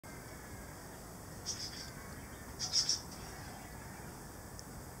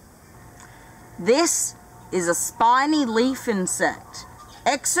This is a spiny leaf insect,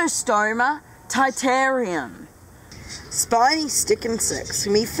 Extatosoma tiaratum. Spiny stick insects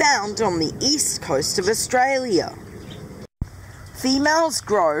can be found on the east coast of Australia. Females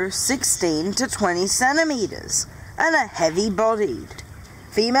grow 16 to 20 centimeters and are heavy-bodied.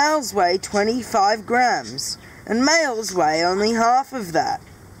 Females weigh 25 grams and males weigh only half of that.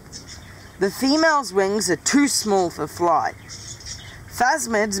 The female's wings are too small for flight.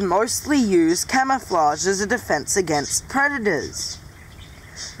 Phasmids mostly use camouflage as a defense against predators.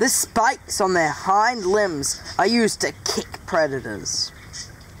 The spikes on their hind limbs are used to kick predators.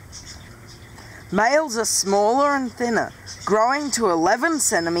 Males are smaller and thinner, growing to 11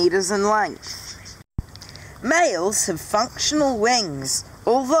 centimeters in length. Males have functional wings,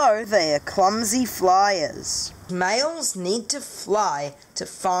 although they are clumsy flyers. Males need to fly to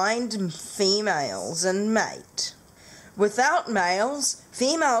find females and mate. Without males,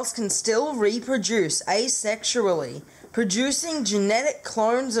 females can still reproduce asexually, producing genetic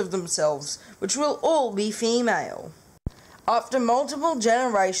clones of themselves, which will all be female. After multiple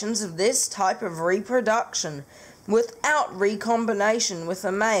generations of this type of reproduction, without recombination with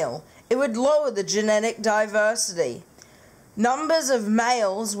a male, it would lower the genetic diversity. Numbers of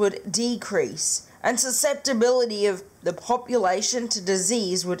males would decrease, and susceptibility of the population to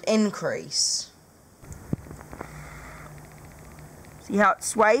disease would increase. See how it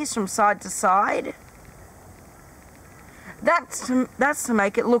sways from side to side? That's to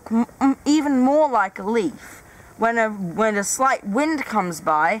make it look even more like a leaf. When a slight wind comes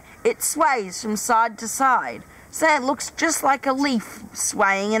by, it sways from side to side, so it looks just like a leaf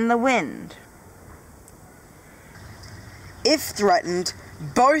swaying in the wind. If threatened,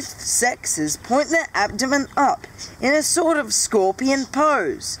 both sexes point their abdomen up in a sort of scorpion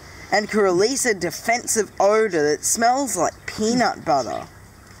pose and can release a defensive odor that smells like peanut butter.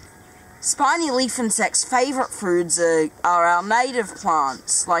 Spiny leaf insects' favourite foods are our native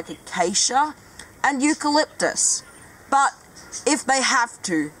plants like acacia and eucalyptus, but if they have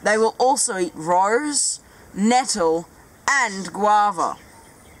to, they will also eat rose, nettle and guava.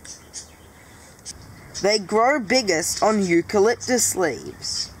 They grow biggest on eucalyptus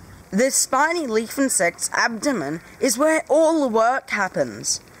leaves. This spiny leaf insect's abdomen is where all the work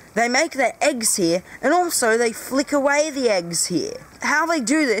happens. They make their eggs here, and also they flick away the eggs here. How they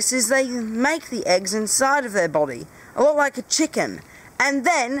do this is they make the eggs inside of their body, a lot like a chicken, and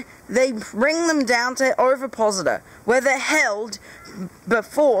then they bring them down to ovipositor, where they're held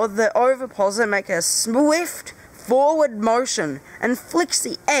before the ovipositor make a swift forward motion and flicks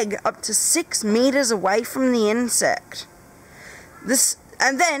the egg up to 6 meters away from the insect.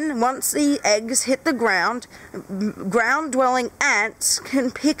 And then, once the eggs hit the ground, ground-dwelling ants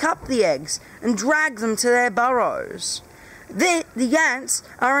can pick up the eggs and drag them to their burrows. The ants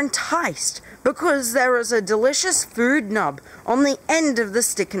are enticed because there is a delicious food nub on the end of the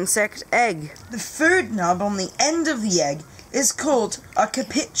stick insect egg. The food nub on the end of the egg is called a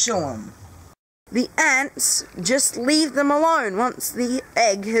capitulum. The ants just leave them alone once the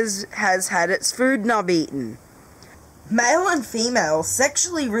egg has had its food nub eaten. Male and female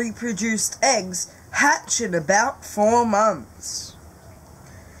sexually reproduced eggs hatch in about 4 months.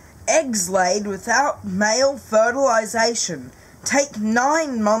 Eggs laid without male fertilization take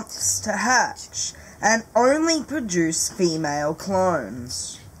 9 months to hatch and only produce female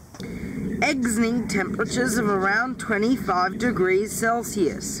clones. Eggs need temperatures of around 25 degrees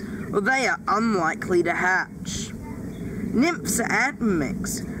Celsius, or they are unlikely to hatch. Nymphs are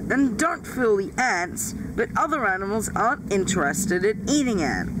ant-mimics and don't fool the ants, but other animals aren't interested in eating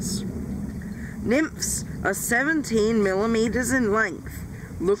ants. Nymphs are 17 millimeters in length,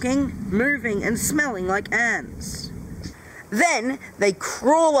 looking, moving and smelling like ants. Then they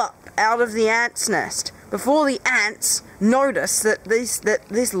crawl up out of the ant's nest before the ants notice that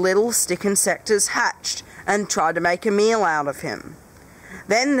this little stick insect has hatched and try to make a meal out of him.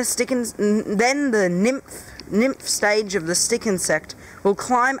 Then the nymph stage of the stick insect will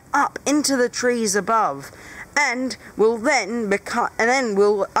climb up into the trees above and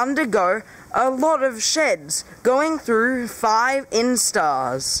will undergo a lot of sheds, going through 5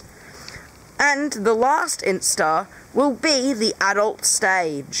 instars. And the last instar will be the adult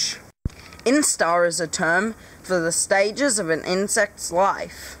stage. Instar is a term for the stages of an insect's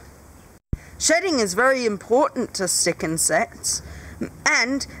life. Shedding is very important to stick insects,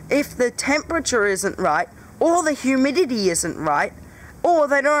 and if the temperature isn't right, or the humidity isn't right, or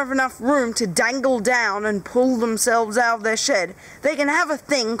they don't have enough room to dangle down and pull themselves out of their shed, they can have a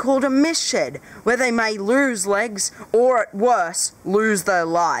thing called a misshed, where they may lose legs, or at worst, lose their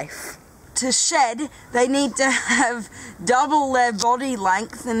life. To shed, they need to have double their body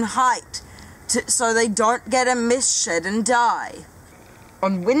length and height so they don't get a mist shed and die.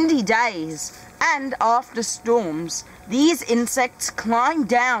 On windy days and after storms, these insects climb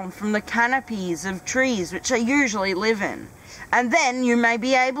down from the canopies of trees which they usually live in, and then you may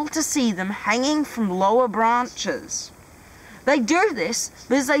be able to see them hanging from lower branches. They do this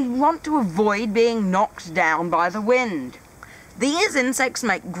because they want to avoid being knocked down by the wind. These insects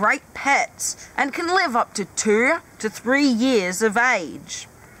make great pets and can live up to 2 to 3 years of age.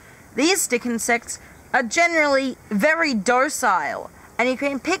 These stick insects are generally very docile, and you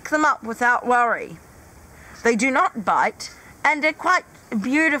can pick them up without worry. They do not bite, and are quite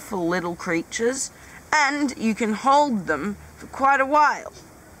beautiful little creatures, and you can hold them for quite a while.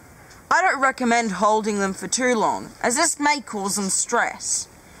 I don't recommend holding them for too long, as this may cause them stress.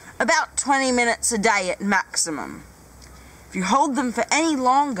 About 20 minutes a day at maximum. If you hold them for any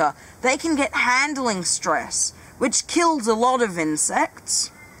longer, they can get handling stress, which kills a lot of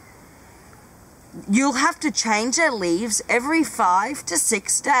insects. You'll have to change their leaves every 5 to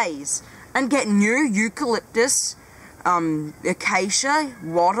 6 days and get new eucalyptus, acacia,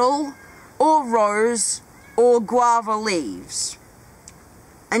 wattle, or rose, or guava leaves.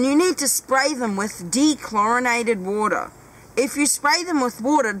 And you need to spray them with dechlorinated water. If you spray them with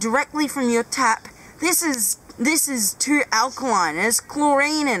water directly from your tap, this is too alkaline, there's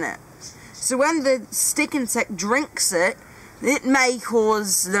chlorine in it. So when the stick insect drinks it, it may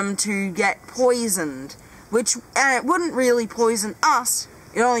cause them to get poisoned, and it wouldn't really poison us,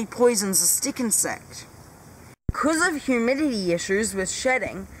 it only poisons the stick insect. Because of humidity issues with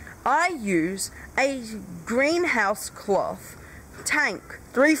shedding, I use a greenhouse cloth tank,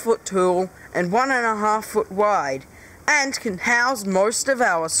 3-foot tall and 1.5 foot wide, and can house most of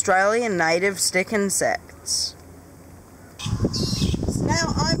our Australian native stick insects. So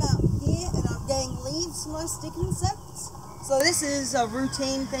now I'm out here and I'm getting leaves for my stick insects. So this is a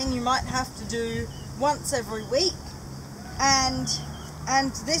routine thing you might have to do once every week, and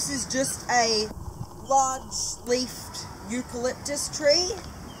this is just a large leafed eucalyptus tree.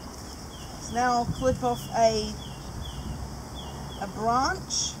 So now I'll clip off a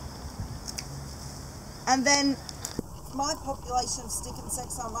branch, and then my population of stick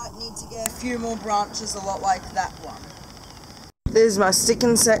insects, I might need to get a few more branches, a lot like that one. There's my stick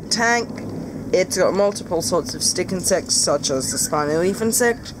insect tank. It's got multiple sorts of stick insects, such as the spiny leaf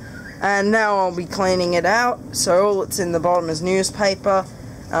insect, and now I'll be cleaning it out. So all that's in the bottom is newspaper.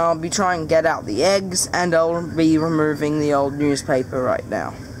 I'll be trying to get out the eggs, and I'll be removing the old newspaper right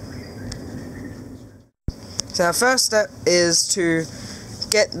now. So our first step is to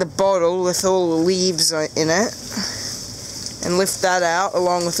get the bottle with all the leaves in it, and lift that out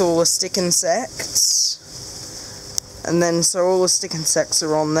along with all the stick insects. And then, so all the stick insects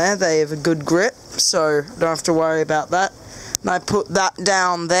are on there, they have a good grip, so don't have to worry about that. And I put that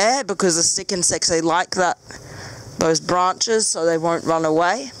down there because the stick insects, they like those branches, so they won't run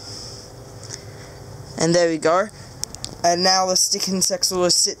away. And there we go. And now the stick insects will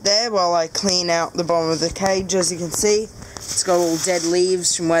just sit there while I clean out the bottom of the cage. As you can see, it's got all dead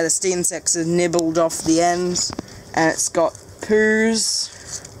leaves from where the stick insects have nibbled off the ends. And it's got poos,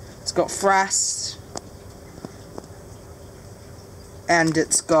 it's got frass, and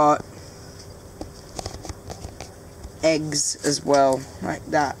it's got eggs as well, like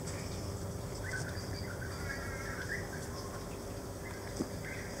that.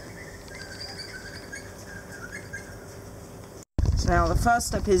 So now the first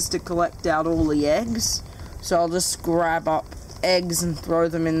step is to collect out all the eggs. So I'll just grab up eggs and throw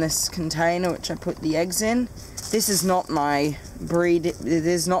them in this container which I put the eggs in. This is not my brood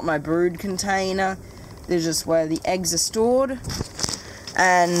container. This is just where the eggs are stored.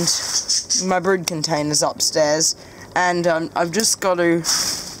 And my brood container's upstairs. And I've just got to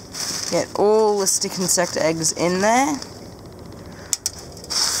get all the stick insect eggs in there.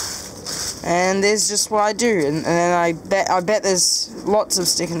 And there's just what I do. And then I bet there's lots of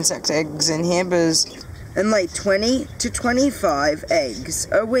stick insect eggs in here, and like 20 to 25 eggs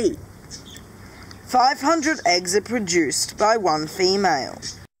a week. 500 eggs are produced by one female.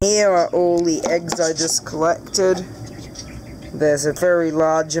 Here are all the eggs I just collected. There's a very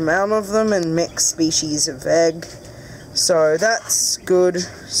large amount of them and mixed species of egg. So that's good.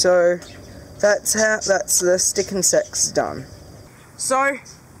 So that's the stick insects done. So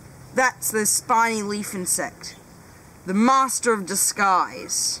that's the spiny leaf insect, the master of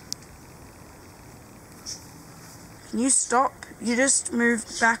disguise. Can you stop? You just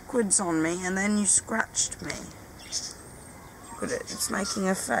moved backwards on me and then you scratched me. Look at it, it's making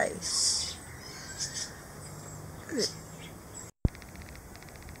a face. Look at it.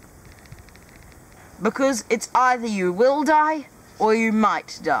 Because it's either you will die or you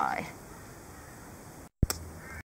might die.